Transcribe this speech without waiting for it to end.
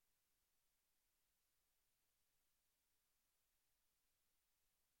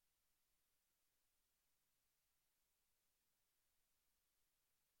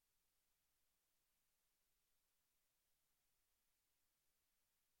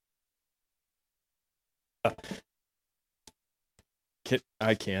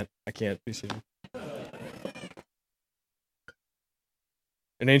I can't be seen.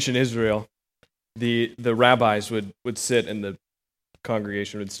 In ancient Israel, the rabbis would sit and the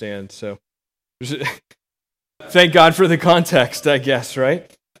congregation would stand. So thank God for the context, I guess,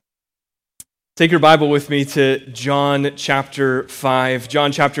 right? Take your Bible with me to John chapter 5.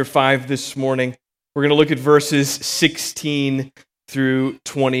 John chapter 5 this morning. We're going to look at verses 16 through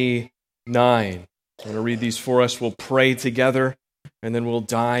 29. I'm going to read these for us. We'll pray together, and then we'll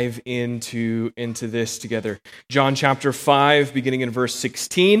dive into this together. John chapter 5, beginning in verse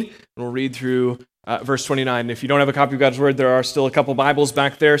 16, and we'll read through verse 29. If you don't have a copy of God's Word, there are still a couple Bibles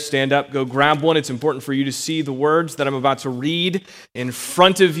back there. Stand up, go grab one. It's important for you to see the words that I'm about to read in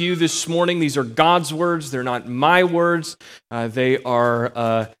front of you this morning. These are God's words. They're not my words. They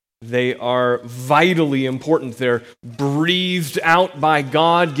are vitally important. They're breathed out by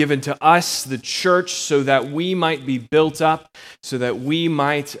God, given to us, the church, so that we might be built up, so that we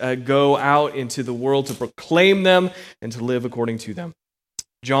might go out into the world to proclaim them and to live according to them.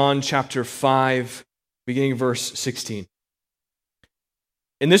 John chapter 5, beginning verse 16.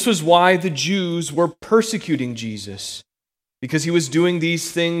 And this was why the Jews were persecuting Jesus, because he was doing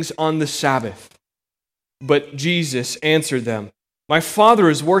these things on the Sabbath. But Jesus answered them, "My Father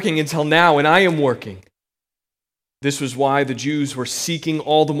is working until now, and I am working." This was why the Jews were seeking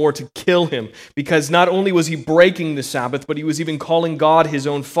all the more to kill him, because not only was he breaking the Sabbath, but he was even calling God his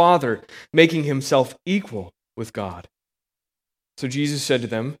own Father, making himself equal with God. So Jesus said to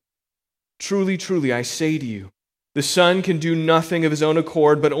them, "Truly, truly, I say to you, the Son can do nothing of his own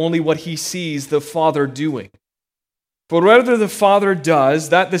accord, but only what he sees the Father doing. For whatever the Father does,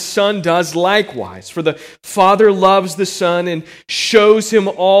 that the Son does likewise. For the Father loves the Son and shows him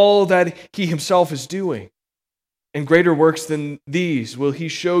all that he himself is doing. And greater works than these will he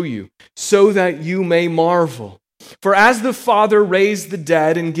show you, so that you may marvel. For as the Father raised the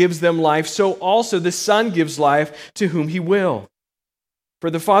dead and gives them life, so also the Son gives life to whom he will. For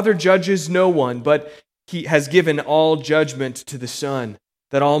the Father judges no one, but he has given all judgment to the Son,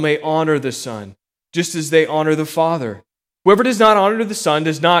 that all may honor the Son, just as they honor the Father. Whoever does not honor the Son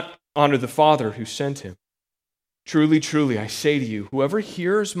does not honor the Father who sent him. Truly, truly, I say to you, whoever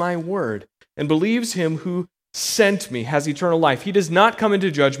hears my word and believes him who sent me has eternal life. He does not come into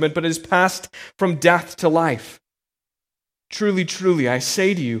judgment, but is passed from death to life. Truly, truly, I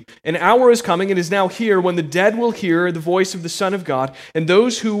say to you, an hour is coming and is now here when the dead will hear the voice of the Son of God, and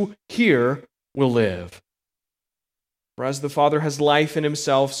those who hear will live. For as the Father has life in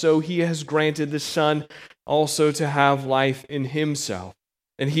himself, so he has granted the Son also to have life in himself.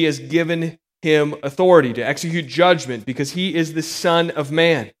 And he has given him authority to execute judgment, because he is the Son of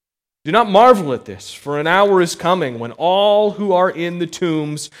Man. Do not marvel at this, for an hour is coming when all who are in the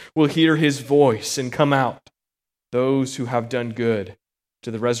tombs will hear his voice and come out. Those who have done good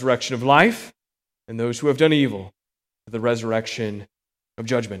to the resurrection of life, and those who have done evil to the resurrection of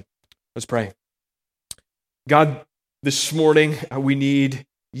judgment." Let's pray. God, this morning we need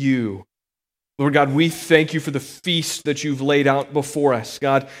you. Lord God, we thank you for the feast that you've laid out before us.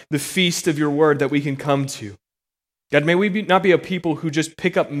 God, the feast of your word that we can come to. God, may we not be a people who just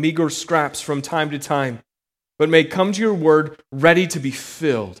pick up meager scraps from time to time, but may come to your word ready to be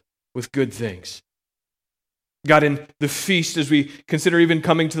filled with good things. God, in the feast, as we consider even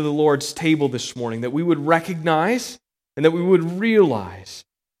coming to the Lord's table this morning, that we would recognize and that we would realize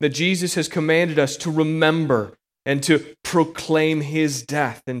that Jesus has commanded us to remember and to proclaim his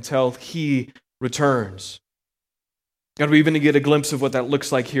death until he returns. God, we even get a glimpse of what that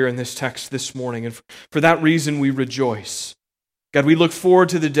looks like here in this text this morning, and for that reason we rejoice. God, we look forward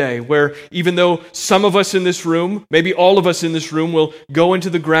to the day where even though some of us in this room, maybe all of us in this room, will go into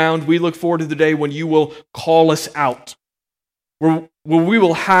the ground, we look forward to the day when you will call us out, where we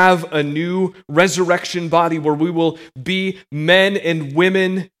will have a new resurrection body, where we will be men and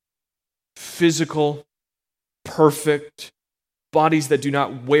women, physical, perfect, bodies that do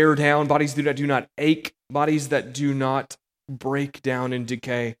not wear down, bodies that do not ache, bodies that do not break down and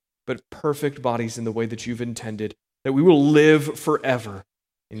decay, but perfect bodies in the way that you've intended, that we will live forever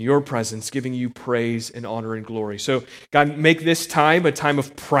in your presence, giving you praise and honor and glory. So, God, make this time a time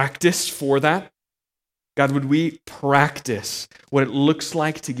of practice for that. God, would we practice what it looks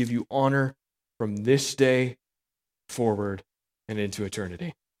like to give you honor from this day forward and into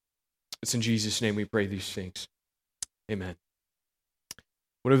eternity. It's in Jesus' name we pray these things. Amen.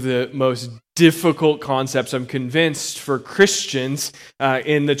 One of the most difficult concepts, I'm convinced, for Christians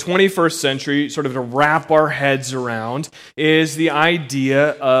in the 21st century, sort of to wrap our heads around, is the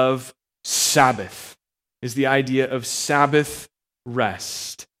idea of Sabbath, Sabbath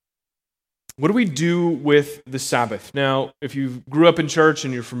rest. What do we do with the Sabbath? Now, if you grew up in church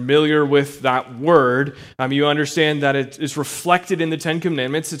and you're familiar with that word, you understand that it is reflected in the Ten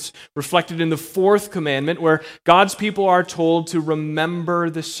Commandments. It's reflected in the fourth commandment, where God's people are told to remember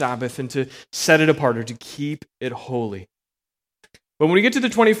the Sabbath and to set it apart or to keep it holy. But when we get to the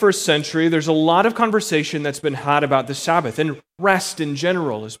 21st century, there's a lot of conversation that's been had about the Sabbath and rest in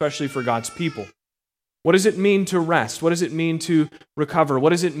general, especially for God's people. What does it mean to rest? What does it mean to recover?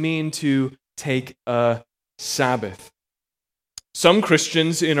 What does it mean to take a Sabbath? Some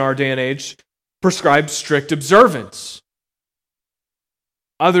Christians in our day and age prescribe strict observance.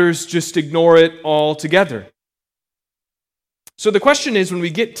 Others just ignore it altogether. So the question is, when we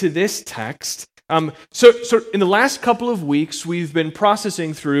get to this text, so in the last couple of weeks, we've been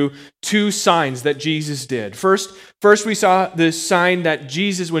processing through two signs that Jesus did. First we saw the sign that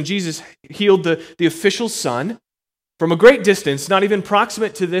when Jesus healed the official son from a great distance, not even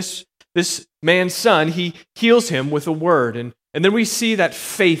proximate to this man's son, he heals him with a word. And then we see that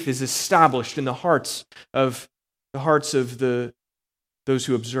faith is established in the hearts of those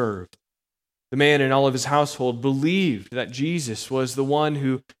who observed. The man and all of his household believed that Jesus was the one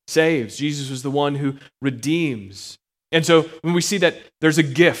who saves. Jesus was the one who redeems. And so when we see that there's a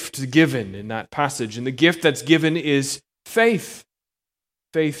gift given in that passage, and the gift that's given is faith.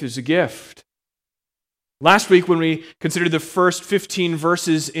 Faith is a gift. Last week, when we considered the first 15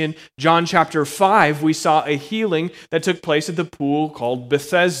 verses in John chapter 5, we saw a healing that took place at the pool called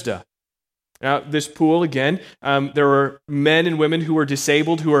Bethesda. Now, this pool, again, there were men and women who were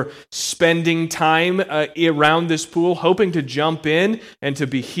disabled who were spending time around this pool, hoping to jump in and to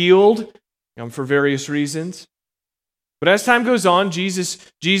be healed for various reasons. But as time goes on,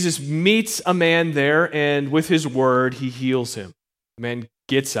 Jesus meets a man there, and with his word, he heals him. The man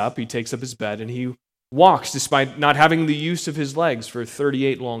gets up, he takes up his bed, and he walks despite not having the use of his legs for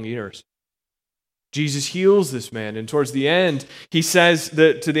 38 long years. Jesus heals this man, and towards the end, he says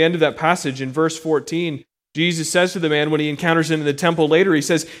that to the end of that passage in verse 14, Jesus says to the man when he encounters him in the temple later, he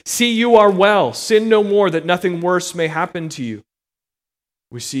says, "See, you are well. Sin no more, that nothing worse may happen to you."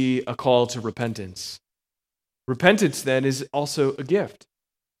 We see a call to repentance. Repentance, then, is also a gift.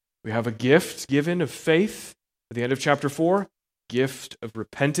 We have a gift given of faith at the end of chapter 4, gift of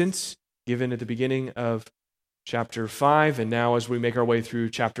repentance given at the beginning of chapter 5, and now as we make our way through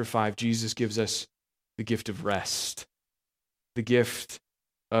chapter 5, Jesus gives us the gift of rest. The gift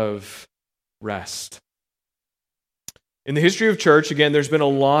of rest. In the history of church, again, there's been a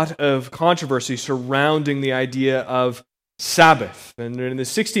lot of controversy surrounding the idea of Sabbath. And in the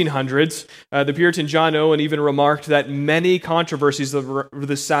 1600s, the Puritan John Owen even remarked that many controversies of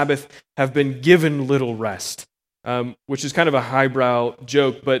the Sabbath have been given little rest, which is kind of a highbrow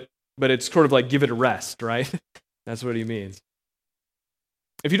joke, but it's sort of like give it a rest, right? That's what he means.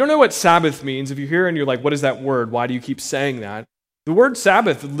 If you don't know what Sabbath means, if you're here and you're like, what is that word? Why do you keep saying that? The word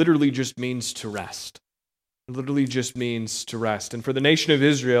Sabbath literally just means to rest. It literally just means to rest. And for the nation of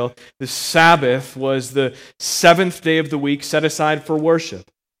Israel, the Sabbath was the seventh day of the week set aside for worship.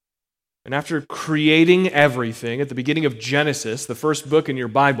 And after creating everything, at the beginning of Genesis, the first book in your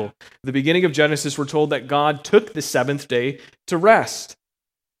Bible, at the beginning of Genesis, we're told that God took the seventh day to rest.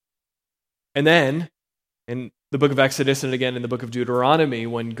 And then, in the book of Exodus and again in the book of Deuteronomy,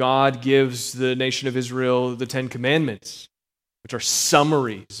 when God gives the nation of Israel the Ten Commandments, which are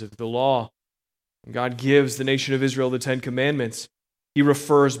summaries of the law, when God gives the nation of Israel the Ten Commandments, he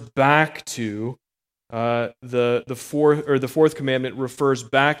refers back to the fourth commandment refers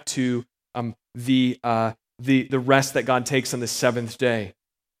back to the rest that God takes on the seventh day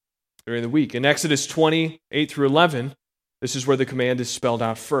during the week. In Exodus 20:8 through 11, this is where the command is spelled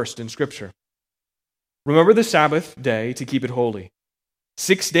out first in Scripture. Remember the Sabbath day to keep it holy.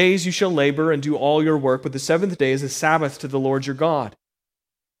 6 days you shall labor and do all your work, but the seventh day is a Sabbath to the Lord your God.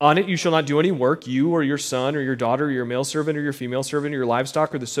 On it you shall not do any work, you or your son or your daughter or your male servant or your female servant or your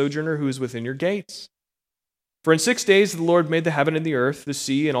livestock or the sojourner who is within your gates. For in 6 days the Lord made the heaven and the earth, the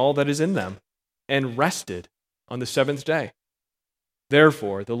sea and all that is in them, and rested on the seventh day.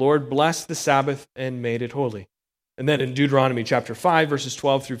 Therefore the Lord blessed the Sabbath and made it holy. And then in Deuteronomy chapter 5, verses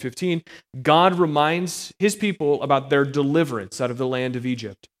 12 through 15, God reminds his people about their deliverance out of the land of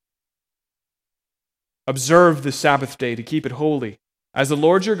Egypt. Observe the Sabbath day to keep it holy. As the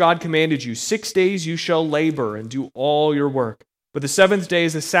Lord your God commanded you, 6 days you shall labor and do all your work. But the seventh day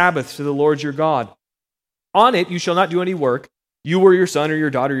is a Sabbath to the Lord your God. On it you shall not do any work, you or your son or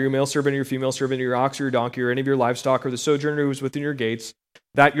your daughter, your male servant or your female servant, or your ox or your donkey, or any of your livestock, or the sojourner who is within your gates,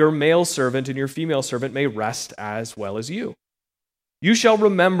 that your male servant and your female servant may rest as well as you. You shall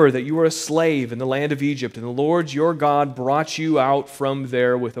remember that you were a slave in the land of Egypt, and the Lord your God brought you out from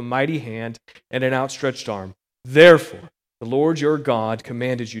there with a mighty hand and an outstretched arm. Therefore, the Lord your God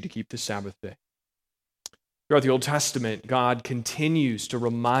commanded you to keep the Sabbath day. Throughout the Old Testament, God continues to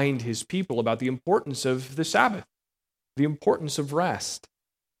remind his people about the importance of the Sabbath, the importance of rest.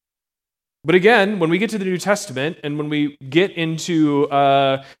 But again, when we get to the New Testament and when we get into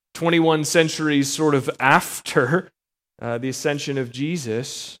 21 centuries sort of after the ascension of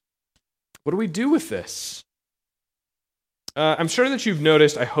Jesus, what do we do with this? I'm sure that you've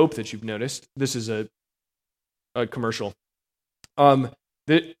noticed, I hope that you've noticed, this is a commercial,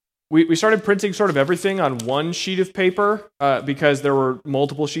 that we started printing sort of everything on one sheet of paper because there were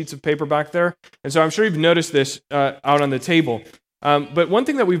multiple sheets of paper back there. And so I'm sure you've noticed this out on the table. But one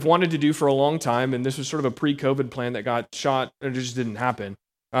thing that we've wanted to do for a long time, and this was sort of a pre-COVID plan that got shot and it just didn't happen,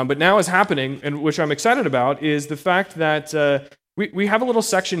 but now is happening, and which I'm excited about, is the fact that we have a little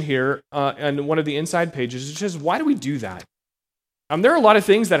section here on one of the inside pages which says, why do we do that? There are a lot of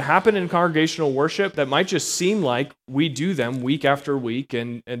things that happen in congregational worship that might just seem like we do them week after week,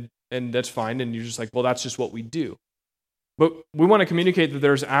 and that's fine, and you're just like, well, that's just what we do. But we want to communicate that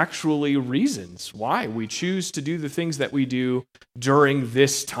there's actually reasons why we choose to do the things that we do during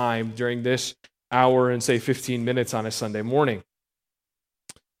this time, during this hour and say 15 minutes on a Sunday morning.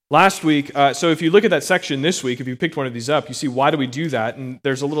 Last week, so if you look at that section this week, if you picked one of these up, you see why do we do that, and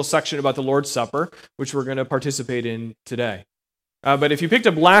there's a little section about the Lord's Supper, which we're going to participate in today. But if you picked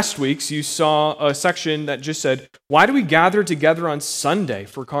up last week's, you saw a section that just said, why do we gather together on Sunday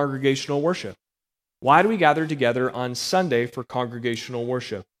for congregational worship? Why do we gather together on Sunday for congregational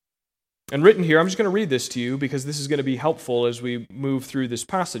worship? And written here, I'm just going to read this to you because this is going to be helpful as we move through this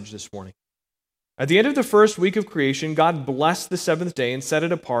passage this morning. At the end of the first week of creation, God blessed the seventh day and set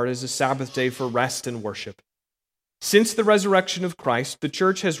it apart as a Sabbath day for rest and worship. Since the resurrection of Christ, the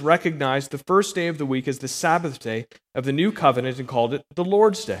church has recognized the first day of the week as the Sabbath day of the new covenant and called it the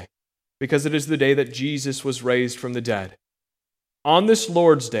Lord's Day, because it is the day that Jesus was raised from the dead. On this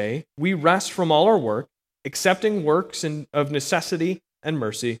Lord's Day, we rest from all our work, accepting works of necessity and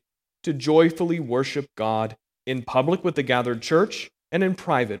mercy, to joyfully worship God in public with the gathered church and in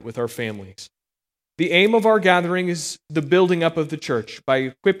private with our families. The aim of our gathering is the building up of the church by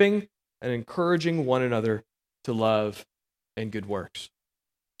equipping and encouraging one another to love and good works.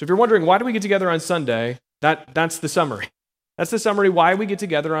 So if you're wondering, why do we get together on Sunday? That's the summary. That's the summary why we get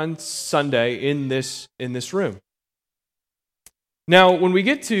together on Sunday in this room. Now, when we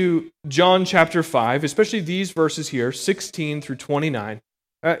get to John chapter 5, especially these verses here, 16 through 29,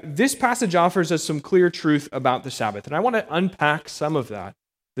 this passage offers us some clear truth about the Sabbath, and I want to unpack some of that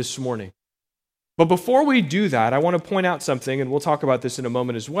this morning. But before we do that, I want to point out something, and we'll talk about this in a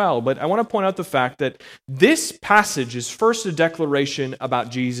moment as well, but I want to point out the fact that this passage is first a declaration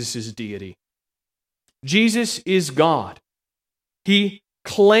about Jesus' deity. Jesus is God. He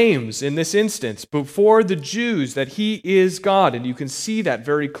claims in this instance before the Jews that he is God, and you can see that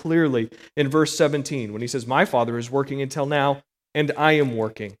very clearly in verse 17 when he says, "My Father is working until now, and I am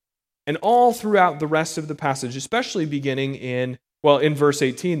working." And all throughout the rest of the passage, especially beginning in verse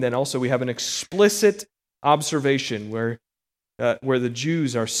 18, then also we have an explicit observation where the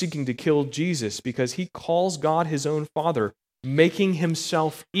Jews are seeking to kill Jesus because he calls God his own Father, making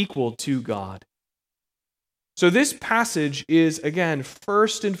himself equal to God. So this passage is, again,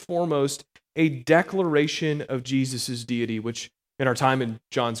 first and foremost, a declaration of Jesus' deity, which in our time in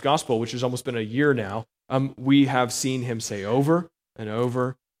John's Gospel, which has almost been a year now, we have seen him say over and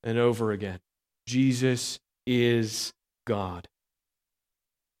over and over again, Jesus is God.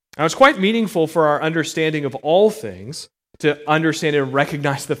 Now, it's quite meaningful for our understanding of all things to understand and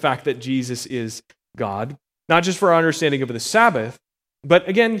recognize the fact that Jesus is God, not just for our understanding of the Sabbath, but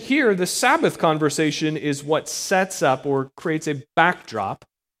again, here, the Sabbath conversation is what sets up or creates a backdrop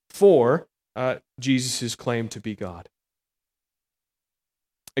for Jesus' claim to be God.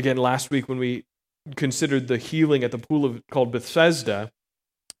 Again, last week when we considered the healing at the pool called Bethesda,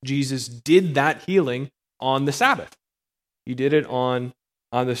 Jesus did that healing on the Sabbath. He did it on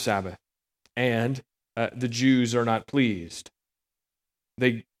the Sabbath. And the Jews are not pleased.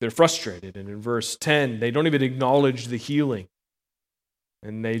 They're frustrated. And in verse 10, they don't even acknowledge the healing.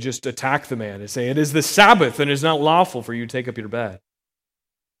 And they just attack the man and say, "It is the Sabbath and it is not lawful for you to take up your bed."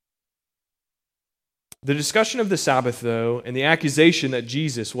 The discussion of the Sabbath, though, and the accusation that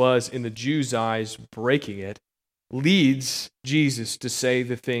Jesus was, in the Jews' eyes, breaking it, leads Jesus to say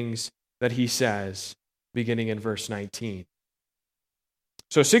the things that he says, beginning in verse 19.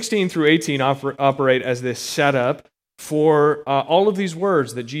 So 16 through 18 operate as this setup for all of these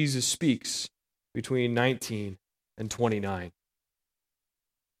words that Jesus speaks between 19 and 29.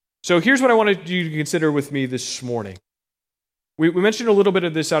 So here's what I wanted you to consider with me this morning. We mentioned a little bit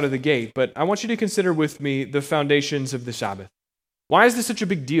of this out of the gate, but I want you to consider with me the foundations of the Sabbath. Why is this such a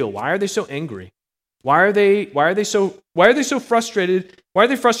big deal? Why are they so angry? Why are they so frustrated? Why are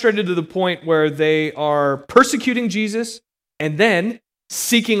they frustrated to the point where they are persecuting Jesus and then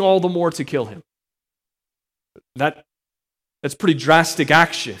seeking all the more to kill him? That's pretty drastic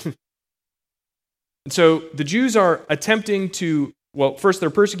action. And so the Jews are attempting to, well, first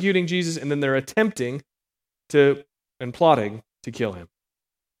they're persecuting Jesus, and then they're attempting to and plotting to kill him.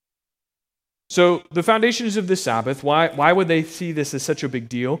 So the foundations of the Sabbath, why would they see this as such a big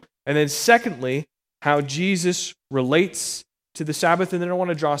deal? And then secondly, how Jesus relates to the Sabbath. And then I want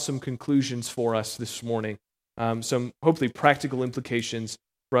to draw some conclusions for us this morning, some hopefully practical implications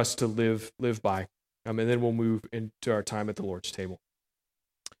for us to live by. And then we'll move into our time at the Lord's table.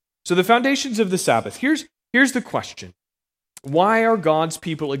 So the foundations of the Sabbath. Here's the question. Why are God's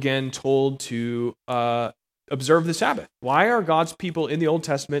people again told to observe the Sabbath? Why are God's people in the Old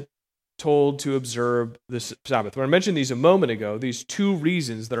Testament told to observe the Sabbath? When I mentioned these a moment ago, these two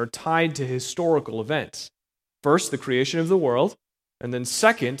reasons that are tied to historical events. First, the creation of the world, and then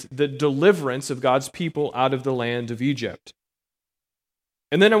second, the deliverance of God's people out of the land of Egypt.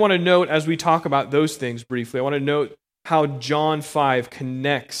 And then I want to note, as we talk about those things briefly, I want to note how John 5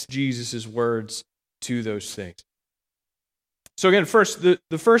 connects Jesus' words to those things. So again, first, the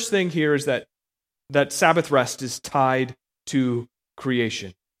first thing here is that Sabbath rest is tied to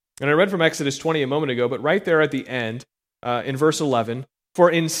creation. And I read from Exodus 20 a moment ago, but right there at the end, in verse 11, "For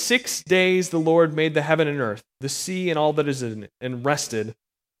in 6 days the Lord made the heaven and earth, the sea and all that is in it, and rested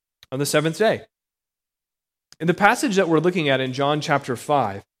on the seventh day." In the passage that we're looking at in John chapter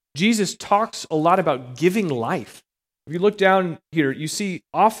 5, Jesus talks a lot about giving life. If you look down here, you see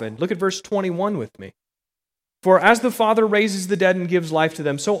often, look at verse 21 with me. "For as the Father raises the dead and gives life to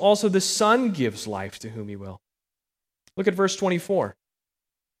them, so also the Son gives life to whom he will." Look at verse 24.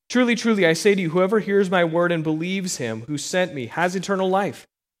 "Truly, truly, I say to you, whoever hears my word and believes him who sent me has eternal life.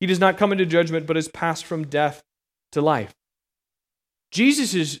 He does not come into judgment, but is passed from death to life."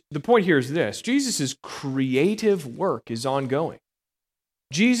 The point here is this: Jesus' creative work is ongoing.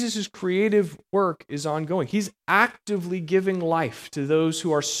 Jesus' creative work is ongoing. He's actively giving life to those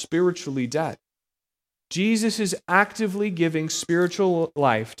who are spiritually dead. Jesus is actively giving spiritual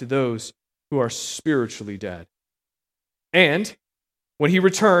life to those who are spiritually dead. And when he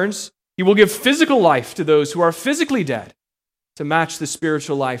returns, he will give physical life to those who are physically dead to match the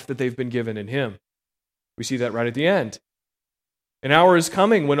spiritual life that they've been given in him. We see that right at the end. "An hour is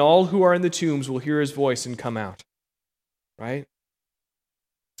coming when all who are in the tombs will hear his voice and come out." Right?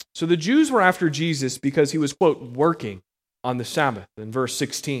 So the Jews were after Jesus because he was, quote, working on the Sabbath in verse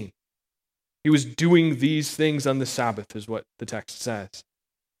 16. He was doing these things on the Sabbath, is what the text says.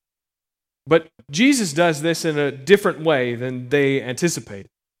 But Jesus does this in a different way than they anticipate.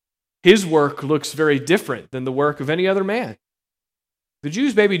 His work looks very different than the work of any other man. The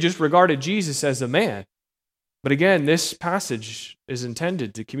Jews maybe just regarded Jesus as a man. But again, this passage is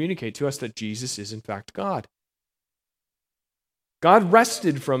intended to communicate to us that Jesus is in fact God. God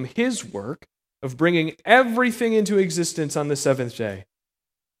rested from his work of bringing everything into existence on the seventh day.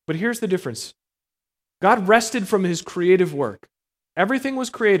 But here's the difference. God rested from his creative work. Everything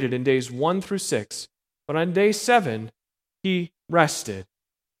was created in days 1 through 6, but on day 7, he rested.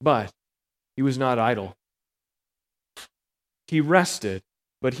 But he was not idle. He rested,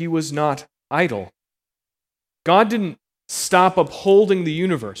 but he was not idle. God didn't stop upholding the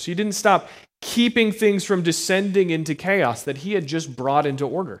universe. He didn't stop keeping things from descending into chaos that he had just brought into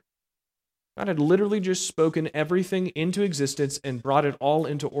order. God had literally just spoken everything into existence and brought it all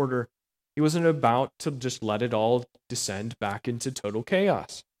into order. He wasn't about to just let it all descend back into total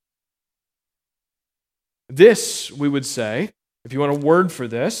chaos. This, we would say, if you want a word for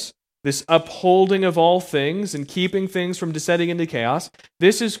this upholding of all things and keeping things from descending into chaos,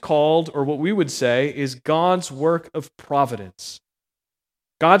 this is called, or what we would say, is God's work of providence.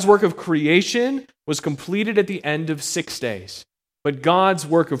 God's work of creation was completed at the end of 6 days, but God's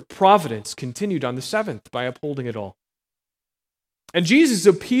work of providence continued on the seventh by upholding it all. And Jesus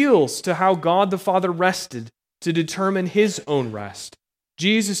appeals to how God the Father rested to determine his own rest.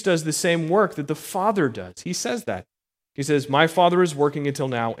 Jesus does the same work that the Father does. He says that. He says, "My Father is working until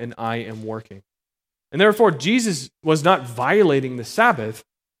now, and I am working." And therefore, Jesus was not violating the Sabbath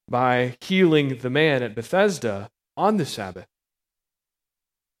by healing the man at Bethesda on the Sabbath.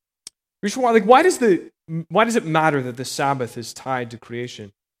 Why does it matter that the Sabbath is tied to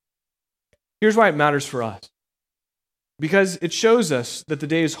creation? Here's why it matters for us. Because it shows us that the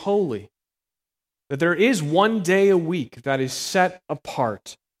day is holy, that there is one day a week that is set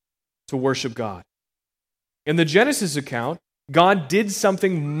apart to worship God. In the Genesis account, God did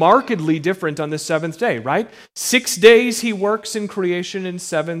something markedly different on the seventh day, right? 6 days he works in creation, and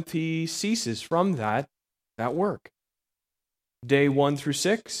seventh he ceases from that work. Day 1 through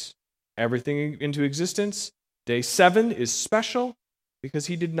 6, everything into existence. Day 7 is special because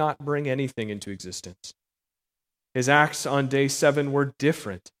he did not bring anything into existence. His acts on day 7 were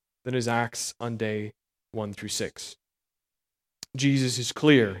different than his acts on day 1 through 6. Jesus is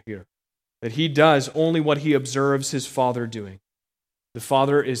clear here that he does only what he observes his Father doing. The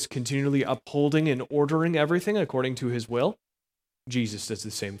Father is continually upholding and ordering everything according to his will. Jesus does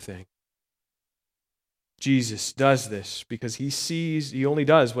the same thing. Jesus does this because he only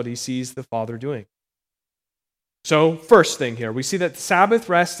does what he sees the Father doing. So, first thing here, we see that Sabbath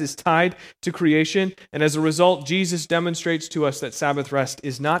rest is tied to creation, and as a result, Jesus demonstrates to us that Sabbath rest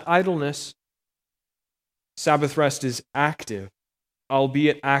is not idleness. Sabbath rest is active,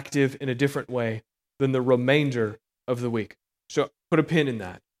 albeit active in a different way than the remainder of the week. So, put a pin in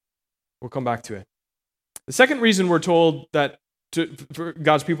that. We'll come back to it. The second reason we're told that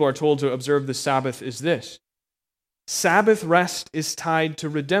God's people are told to observe the Sabbath is this. Sabbath rest is tied to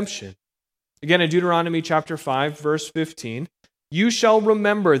redemption. Again, in Deuteronomy chapter 5, verse 15, you shall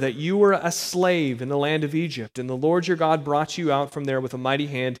remember that you were a slave in the land of Egypt, and the Lord your God brought you out from there with a mighty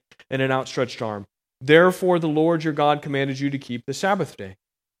hand and an outstretched arm. Therefore, the Lord your God commanded you to keep the Sabbath day.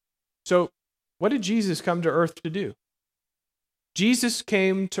 So, what did Jesus come to earth to do? Jesus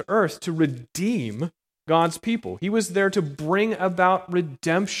came to earth to redeem God's people. He was there to bring about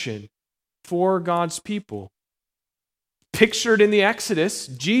redemption for God's people. Pictured in the Exodus,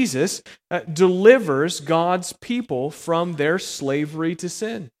 Jesus delivers God's people from their slavery to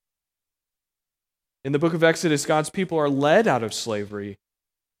sin. In the book of Exodus, God's people are led out of slavery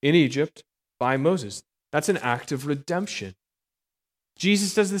in Egypt by Moses. That's an act of redemption.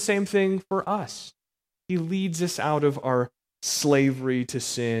 Jesus does the same thing for us. He leads us out of our slavery to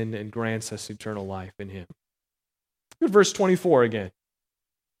sin and grants us eternal life in him. Look at verse 24 again.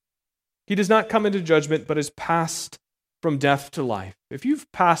 He does not come into judgment, but is passed from death to life. If you've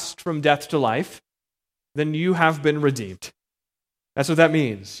passed from death to life, then you have been redeemed. That's what that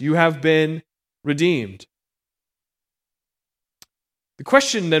means. You have been redeemed. The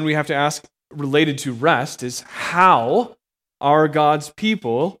question then we have to ask related to rest is, how are God's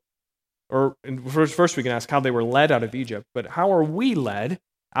people, or first we can ask how they were led out of Egypt, but how are we led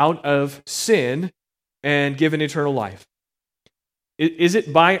out of sin and given eternal life? Is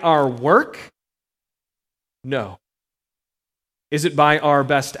it by our work? No. Is it by our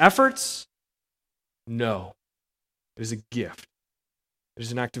best efforts? No. It is a gift. It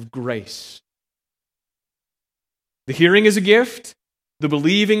is an act of grace. The hearing is a gift. The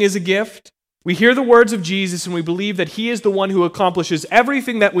believing is a gift. We hear the words of Jesus and we believe that he is the one who accomplishes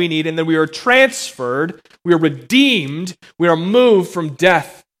everything that we need, and then we are transferred, we are redeemed, we are moved from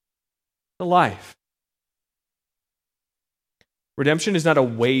death to life. Redemption is not a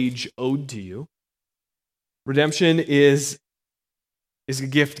wage owed to you. Redemption is a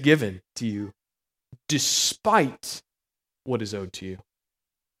gift given to you despite what is owed to you.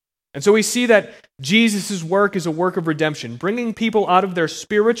 And so we see that Jesus' work is a work of redemption, bringing people out of their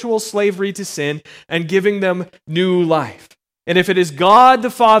spiritual slavery to sin and giving them new life. And if it is God the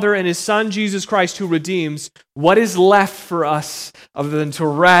Father and his Son Jesus Christ who redeems, what is left for us other than to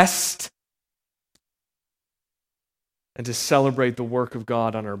rest and to celebrate the work of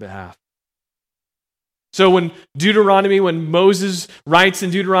God on our behalf? So when Moses writes in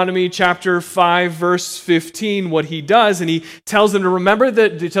Deuteronomy chapter 5, verse 15, what he does, and he tells them to remember,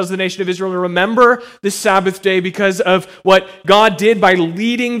 he tells the nation of Israel to remember the Sabbath day because of what God did by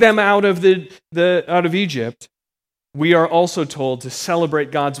leading them out of Egypt, we are also told to celebrate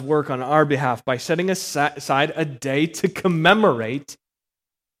God's work on our behalf by setting aside a day to commemorate,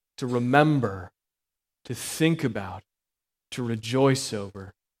 to remember, to think about, to rejoice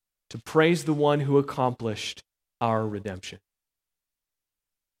over, to praise the one who accomplished our redemption.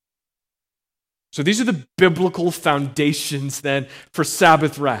 So these are the biblical foundations then for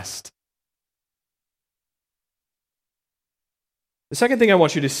Sabbath rest. The second thing I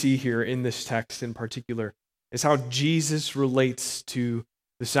want you to see here in this text in particular is how Jesus relates to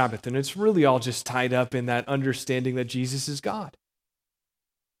the Sabbath. And it's really all just tied up in that understanding that Jesus is God.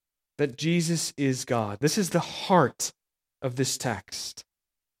 That Jesus is God. This is the heart of this text.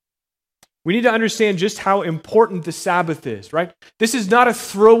 We need to understand just how important the Sabbath is, right? This is not a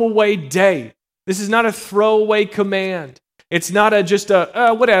throwaway day. This is not a throwaway command. It's not just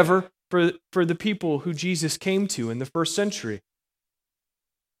a whatever for the people who Jesus came to in the first century.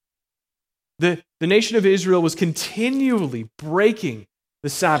 The nation of Israel was continually breaking the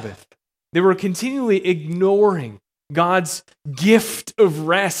Sabbath. They were continually ignoring God's gift of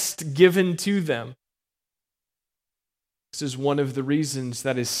rest given to them. This is one of the reasons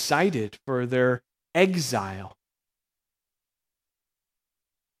that is cited for their exile.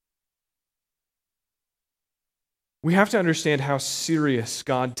 We have to understand how serious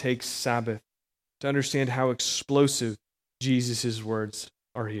God takes Sabbath to understand how explosive Jesus' words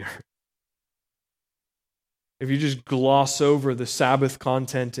are here. If you just gloss over the Sabbath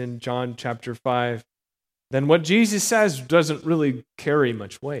content in John chapter 5, then what Jesus says doesn't really carry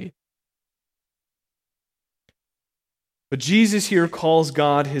much weight. But Jesus here calls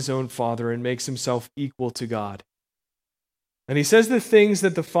God his own Father and makes himself equal to God. And he says the things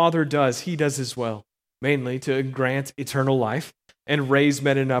that the Father does, he does as well, mainly to grant eternal life and raise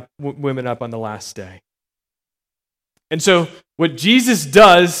men and women up on the last day. And so what Jesus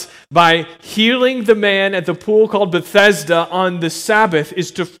does by healing the man at the pool called Bethesda on the Sabbath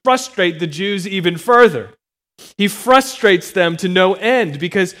is to frustrate the Jews even further. He frustrates them to no end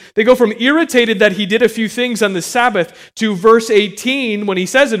because they go from irritated that he did a few things on the Sabbath to verse 18 when he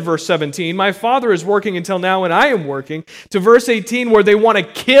says in verse 17, my Father is working until now and I am working, to verse 18 where they want to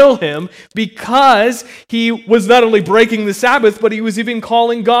kill him because he was not only breaking the Sabbath, but he was even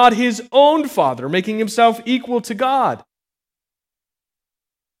calling God his own Father, making himself equal to God.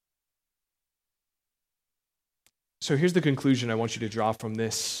 So here's the conclusion I want you to draw from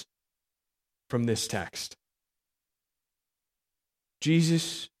this text.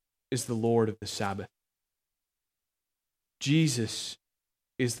 Jesus is the Lord of the Sabbath. Jesus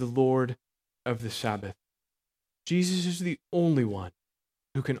is the Lord of the Sabbath. Jesus is the only one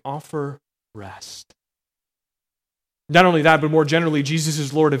who can offer rest. Not only that, but more generally, Jesus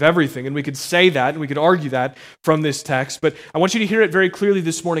is Lord of everything. And we could say that, and we could argue that from this text. But I want you to hear it very clearly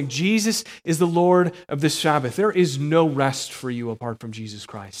this morning. Jesus is the Lord of the Sabbath. There is no rest for you apart from Jesus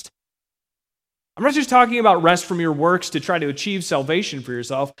Christ. I'm not just talking about rest from your works to try to achieve salvation for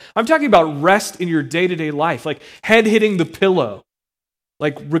yourself. I'm talking about rest in your day-to-day life, like head hitting the pillow,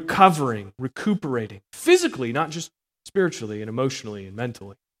 like recovering, recuperating, physically, not just spiritually and emotionally and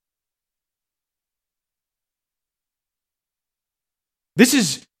mentally. This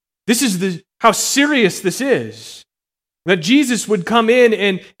is how serious this is. That Jesus would come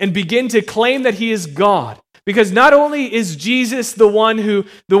in and begin to claim that he is God. Because not only is Jesus the one who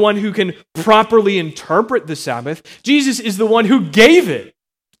can properly interpret the Sabbath, Jesus is the one who gave it.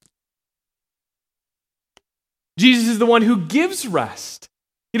 Jesus is the one who gives rest.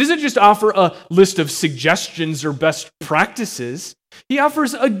 He doesn't just offer a list of suggestions or best practices. He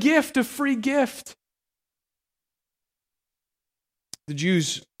offers a gift, a free gift. The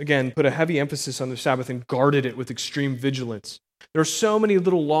Jews, again, put a heavy emphasis on the Sabbath and guarded it with extreme vigilance. There are so many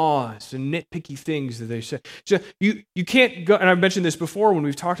little laws and nitpicky things that they say. So you can't go, and I've mentioned this before when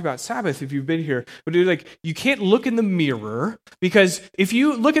we've talked about Sabbath, if you've been here, but you can't look in the mirror, because if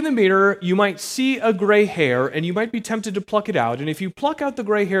you look in the mirror, you might see a gray hair, and you might be tempted to pluck it out, and if you pluck out the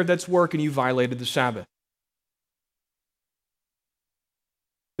gray hair, that's work, and you violated the Sabbath.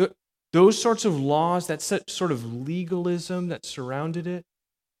 Those sorts of laws, that sort of legalism that surrounded it,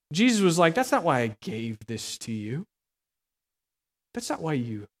 Jesus was like, that's not why I gave this to you. That's not why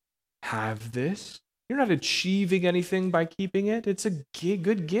you have this. You're not achieving anything by keeping it. It's a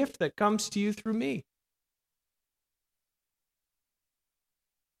good gift that comes to you through me.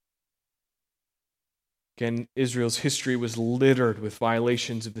 Again, Israel's history was littered with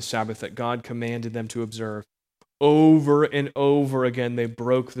violations of the Sabbath that God commanded them to observe. Over and over again, they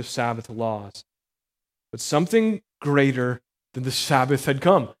broke the Sabbath laws. But something greater than the Sabbath had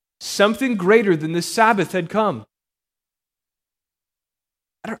come. Something greater than the Sabbath had come.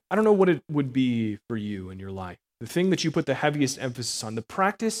 I don't know what it would be for you in your life. The thing that you put the heaviest emphasis on, the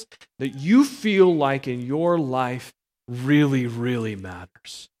practice that you feel like in your life really, really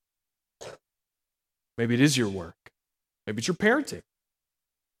matters. Maybe it is your work. Maybe it's your parenting.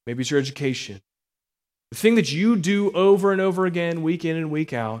 Maybe it's your education. The thing that you do over and over again, week in and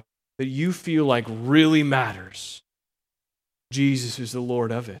week out, that you feel like really matters. Jesus is the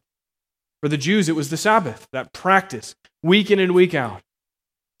Lord of it. For the Jews, it was the Sabbath, that practice, week in and week out,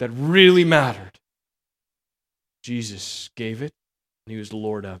 that really mattered. Jesus gave it, and he was the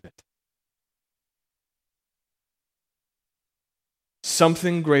Lord of it.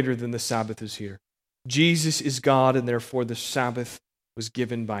 Something greater than the Sabbath is here. Jesus is God, and therefore the Sabbath was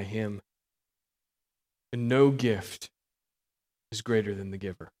given by him. And no gift is greater than the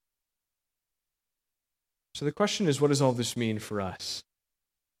giver. So the question is, what does all this mean for us?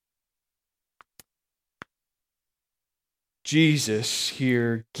 Jesus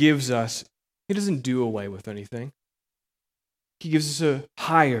here gives us, he doesn't do away with anything. He gives us a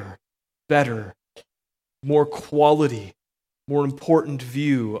higher, better, more quality, more important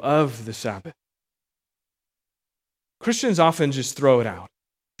view of the Sabbath. Christians often just throw it out.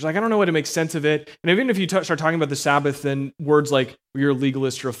 It's like, I don't know what to make sense of it. And even if you start talking about the Sabbath, then words like you're a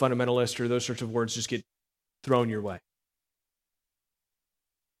legalist or a fundamentalist or those sorts of words just get thrown your way.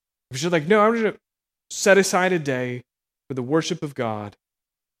 If you're like, no, I'm going to set aside a day for the worship of God,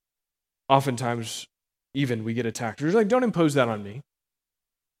 oftentimes even we get attacked. You're like, don't impose that on me.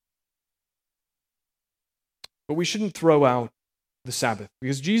 But we shouldn't throw out the Sabbath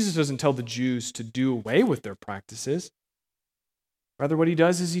because Jesus doesn't tell the Jews to do away with their practices. Rather, what he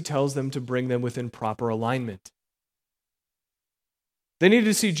does is he tells them to bring them within proper alignment. They needed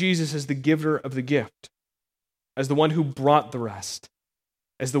to see Jesus as the giver of the gift, as the one who brought the rest,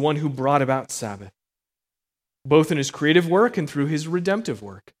 as the one who brought about Sabbath, both in his creative work and through his redemptive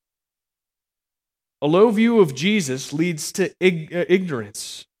work. A low view of Jesus leads to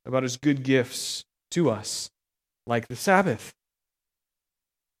ignorance about his good gifts to us, like the Sabbath.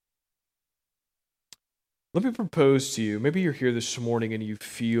 Let me propose to you, maybe you're here this morning and you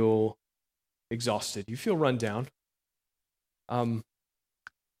feel exhausted, you feel run down.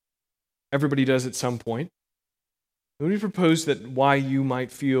 Everybody does at some point. Let me propose that why you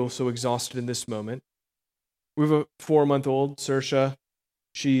might feel so exhausted in this moment. We have a 4-month-old, Saoirse.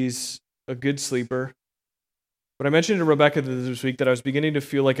 She's a good sleeper. But I mentioned to Rebecca this week that I was beginning to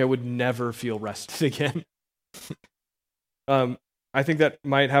feel like I would never feel rested again. I think that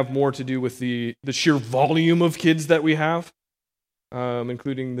might have more to do with the sheer volume of kids that we have,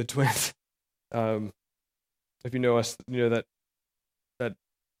 including the twins. If you know us, you know that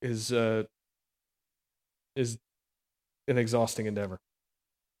is an exhausting endeavor.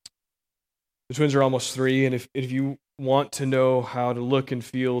 The twins are almost 3, and if you want to know how to look and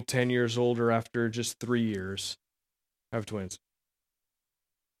feel 10 years older after just 3 years, have twins.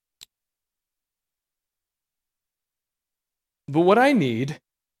 But what I need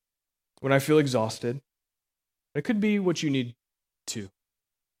when I feel exhausted, it could be what you need too,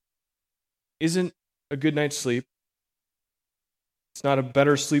 isn't a good night's sleep. It's not a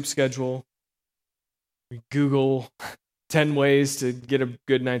better sleep schedule. We Google 10 ways to get a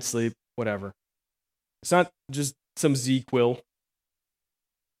good night's sleep, whatever. It's not just some ZQuil.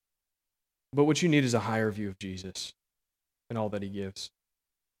 But what you need is a higher view of Jesus and all that he gives.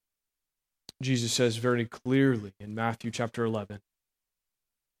 Jesus says very clearly in Matthew chapter 11,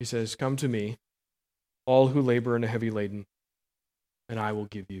 he says, "Come to me, all who labor and are heavy laden, and I will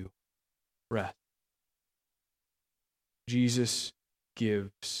give you rest." Jesus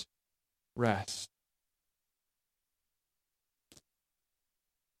gives rest.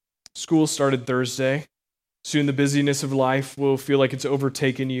 School started Thursday. Soon the busyness of life will feel like it's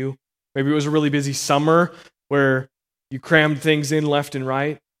overtaken you. Maybe it was a really busy summer where you crammed things in left and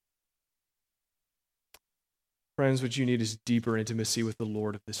right. Friends, what you need is deeper intimacy with the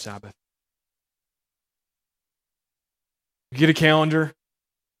Lord of the Sabbath. Get a calendar.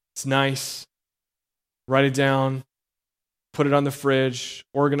 It's nice. Write it down. Put it on the fridge.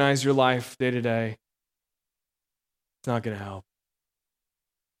 Organize your life day to day. It's not going to help.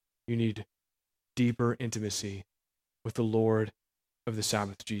 You need deeper intimacy with the Lord of the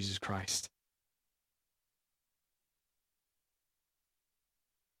Sabbath, Jesus Christ.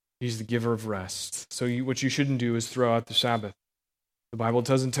 He's the giver of rest. So what you shouldn't do is throw out the Sabbath. The Bible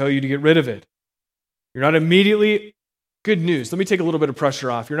doesn't tell you to get rid of it. You're not immediately, good news, let me take a little bit of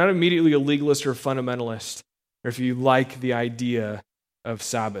pressure off. You're not immediately a legalist or a fundamentalist, or if you like the idea of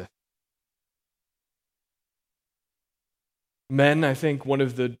Sabbath. Men, I think one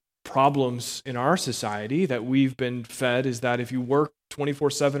of the problems in our society that we've been fed is that if you work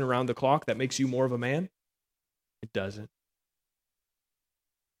 24/7 around the clock, that makes you more of a man. It doesn't.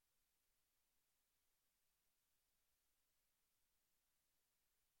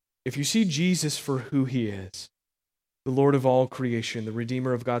 If you see Jesus for who he is, the Lord of all creation, the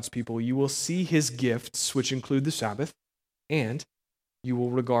Redeemer of God's people, you will see his gifts, which include the Sabbath, and you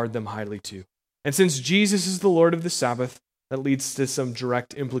will regard them highly too. And since Jesus is the Lord of the Sabbath, that leads to some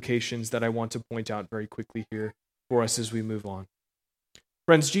direct implications that I want to point out very quickly here for us as we move on.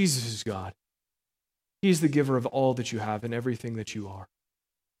 Friends, Jesus is God. He is the giver of all that you have and everything that you are.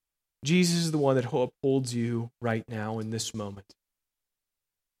 Jesus is the one that upholds you right now in this moment.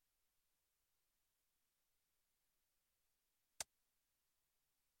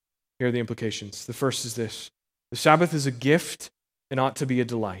 Here are the implications. The first is this: the Sabbath is a gift and ought to be a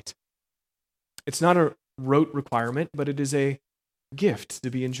delight. It's not a rote requirement, but it is a gift to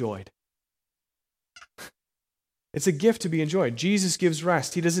be enjoyed. It's a gift to be enjoyed. Jesus gives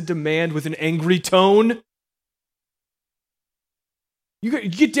rest. He doesn't demand with an angry tone. You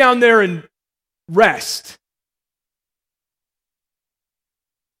get down there and rest.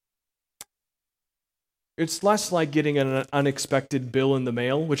 It's less like getting an unexpected bill in the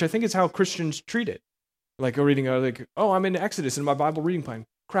mail, which I think is how Christians treat it. Like I'm in Exodus in my Bible reading plan.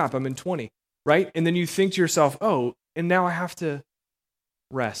 Crap, I'm in 20, right? And then you think to yourself, oh, and now I have to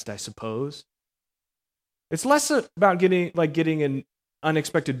rest, I suppose. It's less about getting an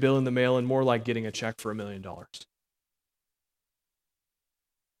unexpected bill in the mail and more like getting a check for $1 million.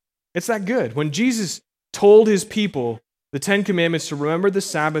 It's that good. When Jesus told his people the 10 Commandments to remember the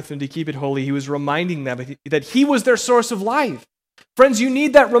Sabbath and to keep it holy, he was reminding them that he was their source of life. Friends, you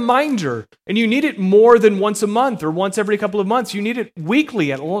need that reminder, and you need it more than once a month or once every couple of months. You need it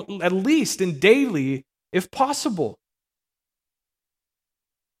weekly at least and daily if possible.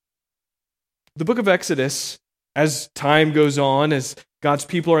 The book of Exodus, as time goes on, as God's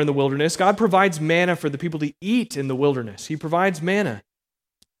people are in the wilderness, God provides manna for the people to eat in the wilderness. He provides manna.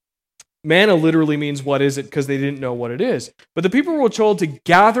 Manna literally means what is it because they didn't know what it is. But the people were told to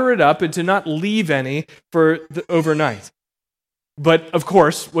gather it up and to not leave any for the overnight. But of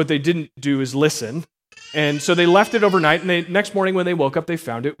course, what they didn't do is listen. And so they left it overnight, and the next morning when they woke up, they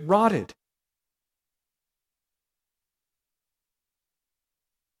found it rotted.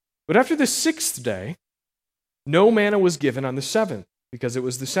 But after the 6th day, no manna was given on the 7th because it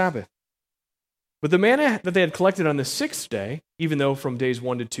was the Sabbath. But the manna that they had collected on the 6th day, even though from days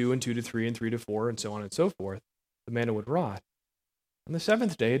 1 to 2 and 2 to 3 and 3 to 4 and so on and so forth, the manna would rot. On the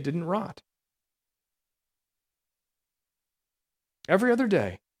 7th day, it didn't rot. Every other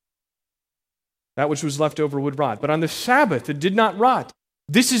day, that which was left over would rot. But on the Sabbath, it did not rot.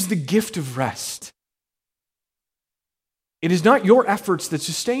 This is the gift of rest. It is not your efforts that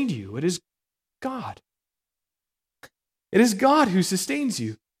sustained you. It is God. It is God who sustains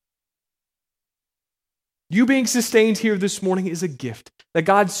you. You being sustained here this morning is a gift that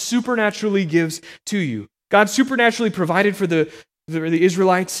God supernaturally gives to you. God supernaturally provided for the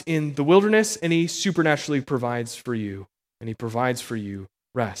Israelites in the wilderness, and he supernaturally provides for you, and he provides for you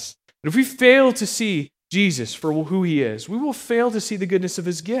rest. But if we fail to see Jesus for who he is, we will fail to see the goodness of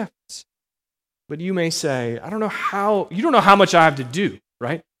his gifts. But you may say, you don't know how much I have to do,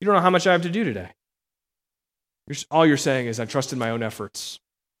 right? You don't know how much I have to do today. All you're saying is, I trust in my own efforts.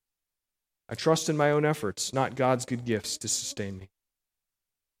 I trust in my own efforts, not God's good gifts to sustain me.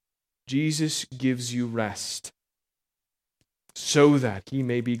 Jesus gives you rest so that he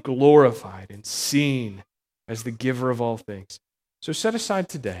may be glorified and seen as the giver of all things. So set aside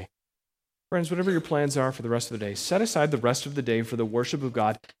today, friends, whatever your plans are for the rest of the day, set aside the rest of the day for the worship of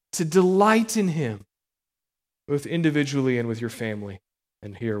God, to delight in him, both individually and with your family,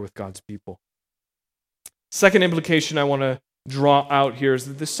 and here with God's people. Second implication I want to draw out here is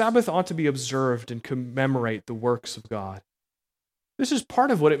that the Sabbath ought to be observed and commemorate the works of God. This is part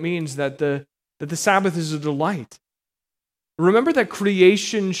of what it means that the Sabbath is a delight. Remember that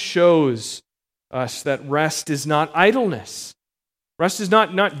creation shows us that rest is not idleness. Rest is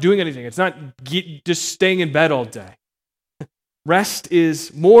not doing anything. It's not just staying in bed all day. Rest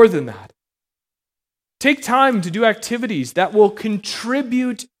is more than that. Take time to do activities that will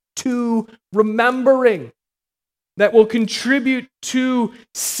contribute to remembering, that will contribute to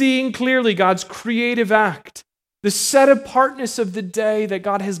seeing clearly God's creative act, the set-apartness of the day that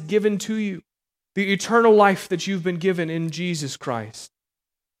God has given to you, the eternal life that you've been given in Jesus Christ.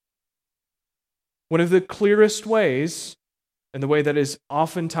 One of the clearest ways, and the way that is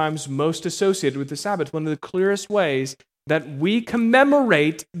oftentimes most associated with the Sabbath, one of the clearest ways that we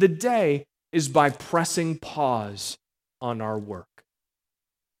commemorate the day is by pressing pause on our work.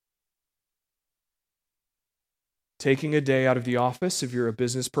 Taking a day out of the office if you're a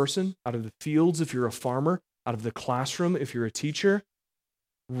business person, out of the fields if you're a farmer, out of the classroom if you're a teacher,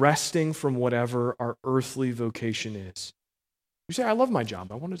 resting from whatever our earthly vocation is. You say, I love my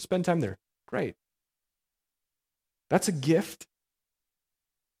job. I want to spend time there. Great. That's a gift.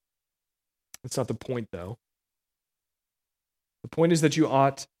 That's not the point, though. The point is that you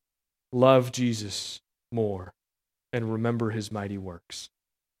ought love Jesus more and remember his mighty works.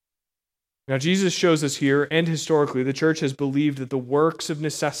 Now, Jesus shows us here, and historically, the church has believed that the works of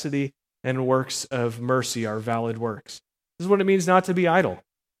necessity and works of mercy are valid works. This is what it means not to be idle.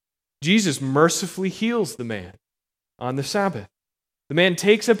 Jesus mercifully heals the man on the Sabbath. The man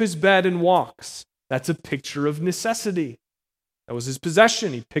takes up his bed and walks. That's a picture of necessity. That was his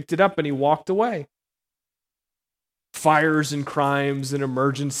possession. He picked it up and he walked away. Fires and crimes and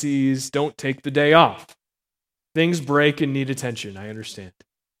emergencies don't take the day off. Things break and need attention, I understand.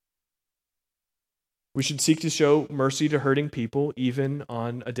 We should seek to show mercy to hurting people even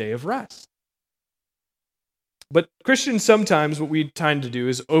on a day of rest. But Christians sometimes, what we tend to do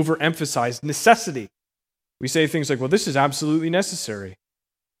is overemphasize necessity. We say things like, well, this is absolutely necessary.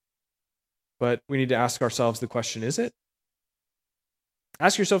 But we need to ask ourselves the question, is it?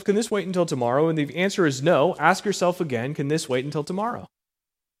 Ask yourself, can this wait until tomorrow? And if the answer is no, ask yourself again, can this wait until tomorrow?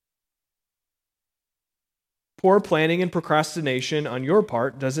 Poor planning and procrastination on your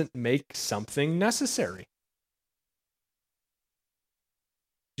part doesn't make something necessary.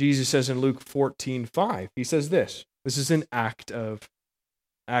 Jesus says in Luke 14:5, he says this. This is an act of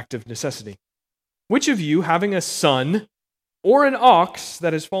necessity. Which of you, having a son or an ox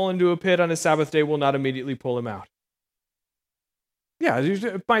that has fallen into a pit on a Sabbath day, will not immediately pull him out? Yeah,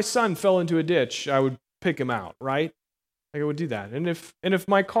 if my son fell into a ditch, I would pick him out, right? Like I would do that. And if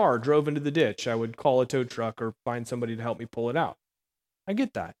my car drove into the ditch, I would call a tow truck or find somebody to help me pull it out. I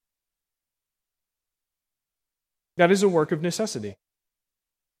get that. That is a work of necessity.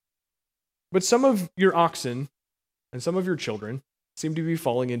 But some of your oxen and some of your children seem to be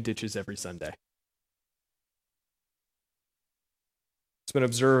falling in ditches every Sunday. It's been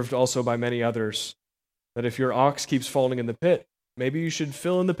observed also by many others that if your ox keeps falling in the pit, maybe you should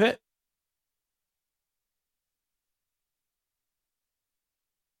fill in the pit.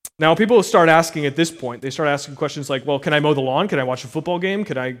 Now, people start asking at this point, they start asking questions like, well, can I mow the lawn? Can I watch a football game?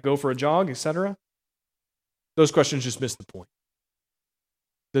 Can I go for a jog, etc.? Those questions just miss the point.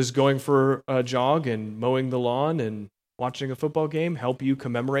 Does going for a jog and mowing the lawn and watching a football game help you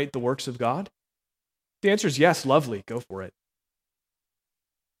commemorate the works of God? The answer is yes, lovely, go for it.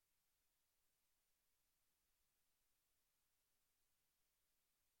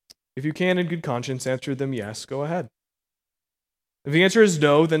 If you can in good conscience answer them yes, go ahead. If the answer is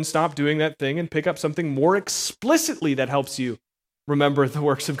no, then stop doing that thing and pick up something more explicitly that helps you remember the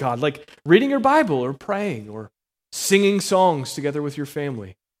works of God, like reading your Bible or praying or singing songs together with your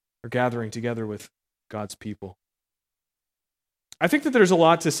family or gathering together with God's people. I think that there's a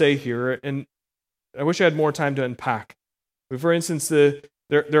lot to say here, and I wish I had more time to unpack. But for instance, there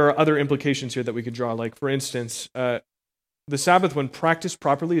are other implications here that we could draw. Like, for instance, the Sabbath, when practiced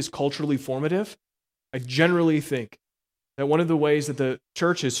properly, is culturally formative. I generally think that one of the ways that the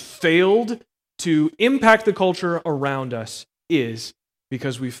church has failed to impact the culture around us is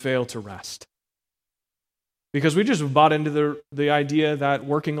because we fail to rest. Because we just bought into the idea that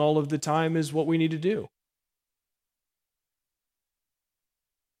working all of the time is what we need to do.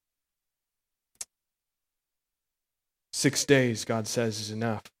 "6 days," God says, is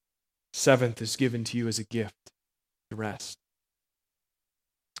enough. Seventh is given to you as a gift to rest.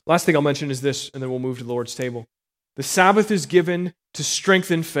 Last thing I'll mention is this, and then we'll move to the Lord's table. The Sabbath is given to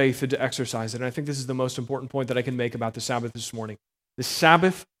strengthen faith and to exercise it. And I think this is the most important point that I can make about the Sabbath this morning. The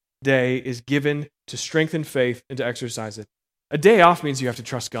Sabbath day is given to strengthen faith and to exercise it. A day off means you have to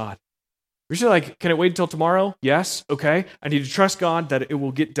trust God. You're just like, can it wait until tomorrow? Yes, okay. I need to trust God that it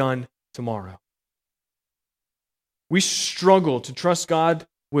will get done tomorrow. We struggle to trust God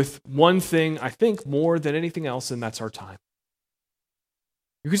with one thing, I think, more than anything else, and that's our time.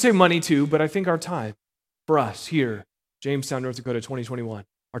 You could say money too, but I think our time, for us here, Jamestown, North Dakota, 2021,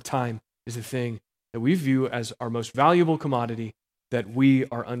 our time is the thing that we view as our most valuable commodity that we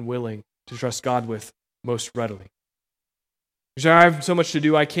are unwilling to trust God with most readily. Because I have so much to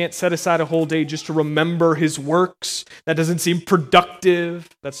do, I can't set aside a whole day just to remember His works. That doesn't seem productive.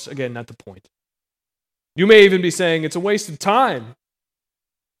 That's, again, not the point. You may even be saying it's a waste of time.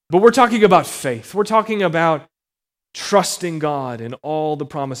 But we're talking about faith. We're talking about trusting God and all the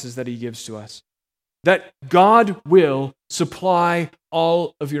promises that He gives to us. That God will supply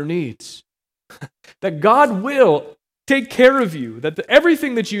all of your needs. That God will take care of you. That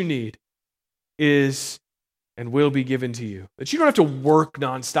everything that you need is and will be given to you. That you don't have to work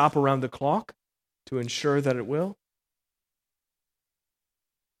nonstop around the clock to ensure that it will.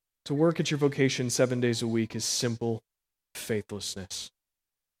 To work at your vocation 7 days a week is simple faithlessness.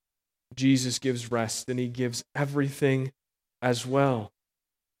 Jesus gives rest, and He gives everything as well.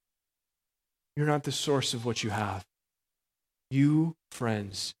 You're not the source of what you have. You,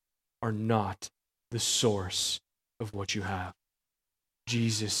 friends, are not the source of what you have.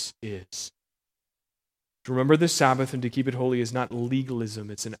 Jesus is. To remember the Sabbath and to keep it holy is not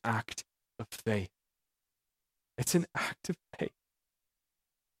legalism, it's an act of faith. It's an act of faith.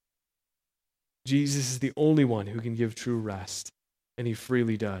 Jesus is the only one who can give true rest, and He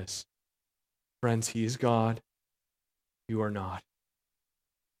freely does. Friends, He is God. You are not.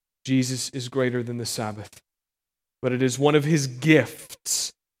 Jesus is greater than the Sabbath, but it is one of His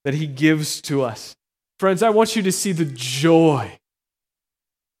gifts that He gives to us. Friends, I want you to see the joy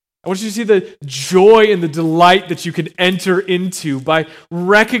I want you to see the joy and the delight that you can enter into by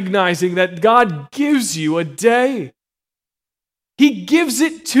recognizing that God gives you a day. He gives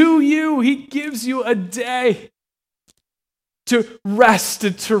it to you. He gives you a day to rest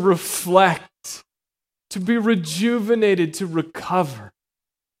and to reflect, to be rejuvenated, to recover,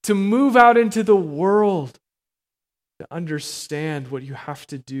 to move out into the world, to understand what you have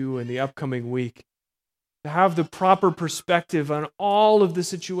to do in the upcoming week, to have the proper perspective on all of the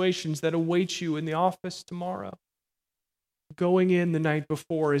situations that await you in the office tomorrow. Going in the night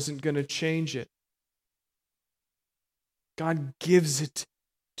before isn't going to change it. God gives it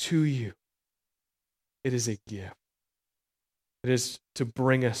to you. It is a gift. It is to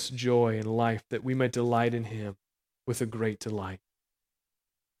bring us joy in life that we might delight in Him with a great delight.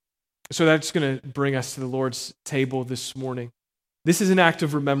 So that's going to bring us to the Lord's table this morning. This is an act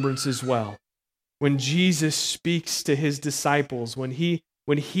of remembrance as well. When Jesus speaks to His disciples, when he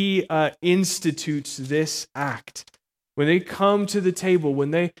institutes this act, when they come to the table,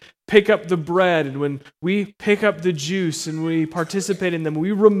 when they pick up the bread, and when we pick up the juice and we participate in them,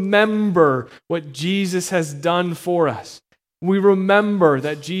 we remember what Jesus has done for us. We remember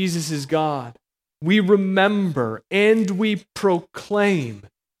that Jesus is God. We remember and we proclaim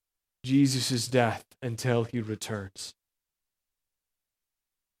Jesus' death until He returns.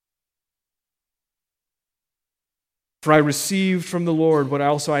 For I received from the Lord what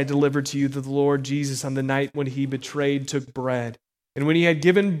also I delivered to you, that the Lord Jesus, on the night when He betrayed, took bread. And when He had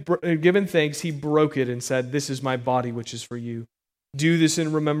given thanks, He broke it and said, "This is my body, which is for you. Do this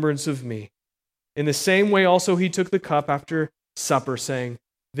in remembrance of me." In the same way also He took the cup after supper, saying,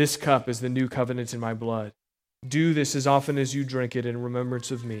 "This cup is the new covenant in my blood. Do this as often as you drink it in remembrance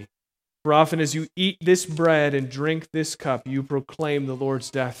of me. For often as you eat this bread and drink this cup, you proclaim the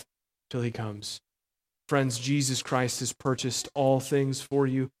Lord's death till He comes." Friends, Jesus Christ has purchased all things for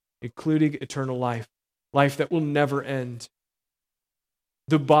you, including eternal life, life that will never end.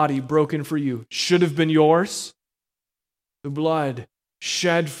 The body broken for you should have been yours. The blood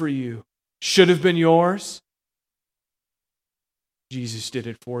shed for you should have been yours. Jesus did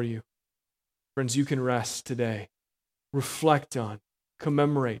it for you. Friends, you can rest today. Reflect on,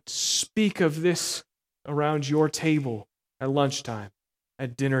 commemorate, speak of this around your table at lunchtime,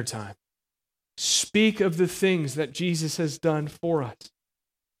 at dinner time. Speak of the things that Jesus has done for us.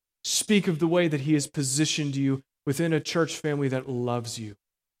 Speak of the way that He has positioned you within a church family that loves you.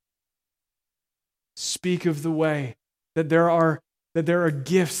 Speak of the way that there are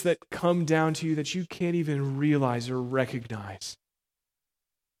gifts that come down to you that you can't even realize or recognize.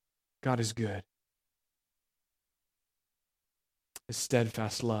 God is good. His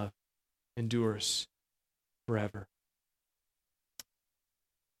steadfast love endures forever.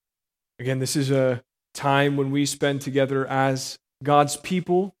 Again, this is a time when we spend together as God's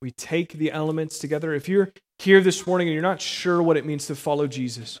people. We take the elements together. If you're here this morning and you're not sure what it means to follow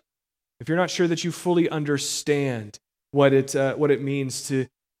Jesus, if you're not sure that you fully understand what it means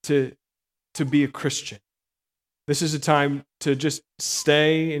to be a Christian, this is a time to just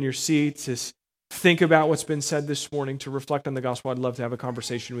stay in your seat, to think about what's been said this morning, to reflect on the gospel. I'd love to have a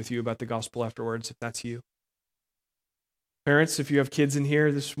conversation with you about the gospel afterwards, if that's you. Parents, if you have kids in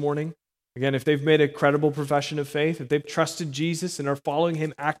here this morning, again, if they've made a credible profession of faith, if they've trusted Jesus and are following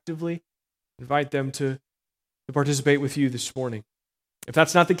Him actively, invite them to participate with you this morning. If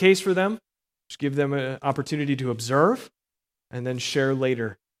that's not the case for them, just give them an opportunity to observe and then share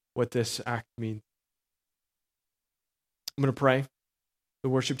later what this act means. I'm going to pray. The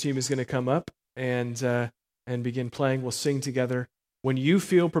worship team is going to come up and begin playing. We'll sing together. When you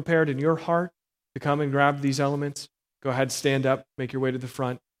feel prepared in your heart to come and grab these elements, go ahead, stand up, make your way to the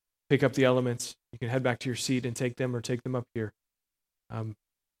front, pick up the elements. You can head back to your seat and take them or take them up here. And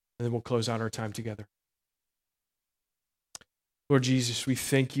then we'll close out our time together. Lord Jesus, we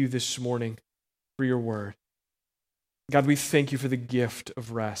thank you this morning for your word. God, we thank you for the gift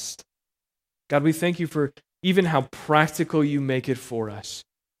of rest. God, we thank you for even how practical you make it for us.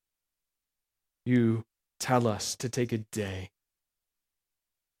 You tell us to take a day.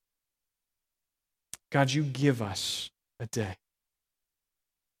 God, you give us a day.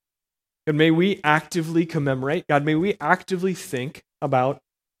 God, may we actively commemorate. God, may we actively think about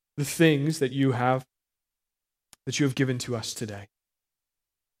the things that you have given to us today.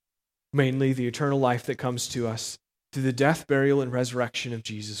 Mainly the eternal life that comes to us through the death, burial, and resurrection of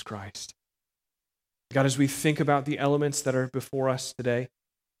Jesus Christ. God, as we think about the elements that are before us today,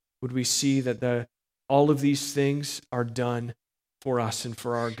 would we see that all of these things are done for us and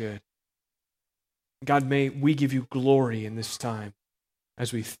for our good. God, may we give you glory in this time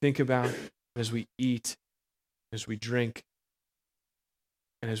as we think about, as we eat, as we drink.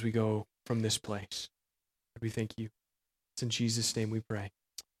 and as we go from this place. We thank you. It's in Jesus' name we pray.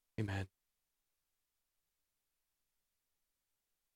 Amen.